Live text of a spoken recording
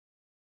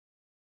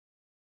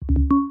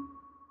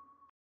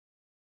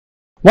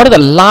What is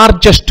the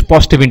largest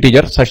positive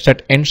integer such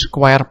that n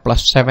square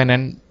plus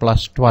 7n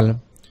plus 12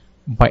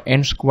 by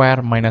n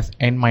square minus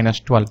n minus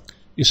 12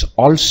 is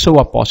also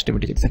a positive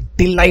integer? It's a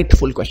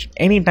delightful question.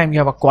 Anytime you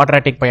have a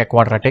quadratic by a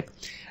quadratic,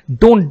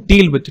 don't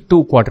deal with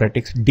two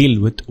quadratics,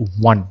 deal with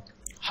one.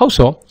 How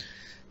so?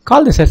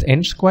 Call this as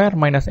n square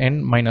minus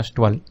n minus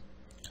 12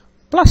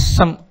 plus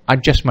some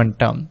adjustment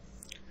term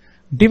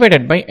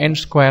divided by n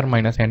square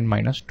minus n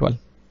minus 12.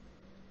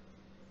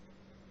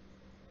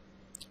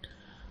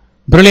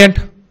 Brilliant.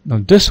 Now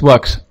this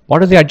works.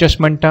 What is the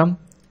adjustment term?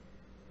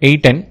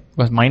 8n,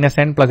 because minus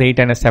n plus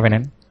 8n is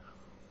 7n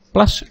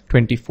plus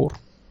 24.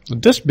 So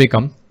this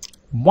becomes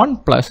 1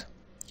 plus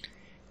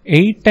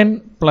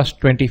 8n plus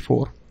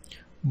 24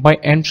 by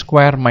n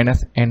square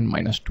minus n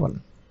minus 12.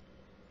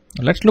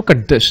 Now let's look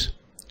at this.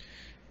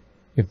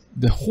 If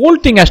the whole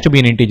thing has to be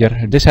an integer,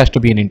 this has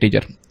to be an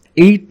integer.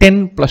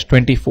 8n plus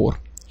 24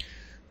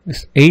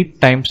 is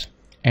 8 times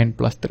n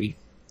plus 3.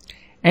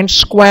 N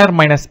square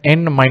minus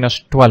n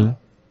minus 12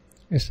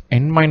 is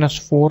n minus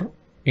 4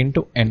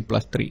 into n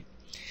plus 3.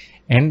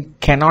 N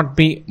cannot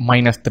be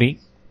minus 3,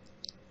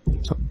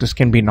 so this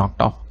can be knocked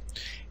off.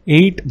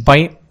 8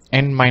 by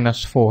n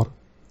minus 4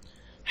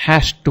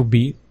 has to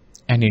be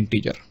an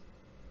integer.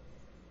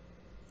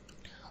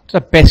 So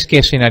the best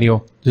case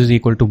scenario, this is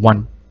equal to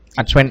 1.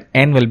 That's when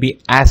n will be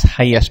as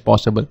high as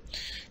possible.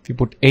 If you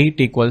put 8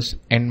 equals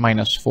n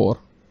minus 4,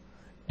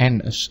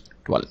 n is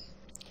 12.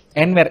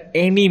 N were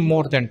any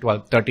more than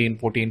 12, 13,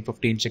 14,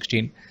 15,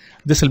 16,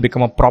 this will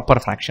become a proper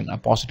fraction, a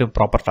positive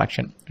proper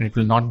fraction, and it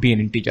will not be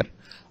an integer,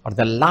 or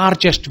the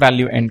largest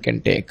value n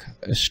can take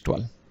is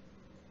 12.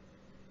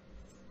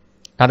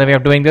 Another way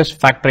of doing this,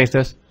 factorize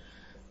this,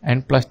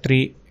 n plus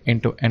 3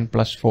 into n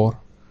plus 4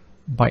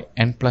 by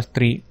n plus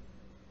 3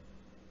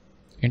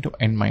 into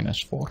n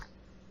minus 4.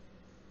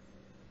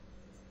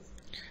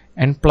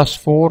 N plus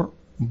 4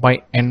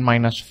 by n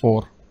minus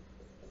 4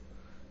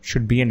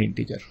 should be an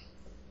integer.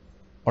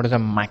 What is the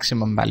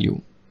maximum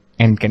value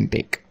n can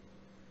take?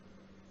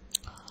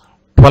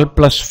 12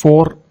 plus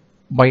 4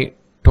 by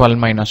 12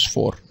 minus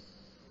 4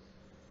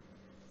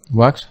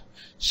 works.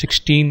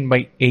 16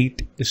 by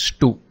 8 is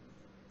 2.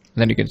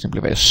 Then you can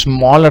simplify. The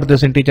smaller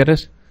this integer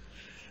is,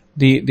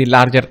 the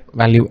larger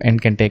value n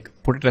can take.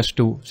 Put it as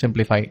 2,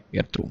 simplify,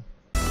 you're through.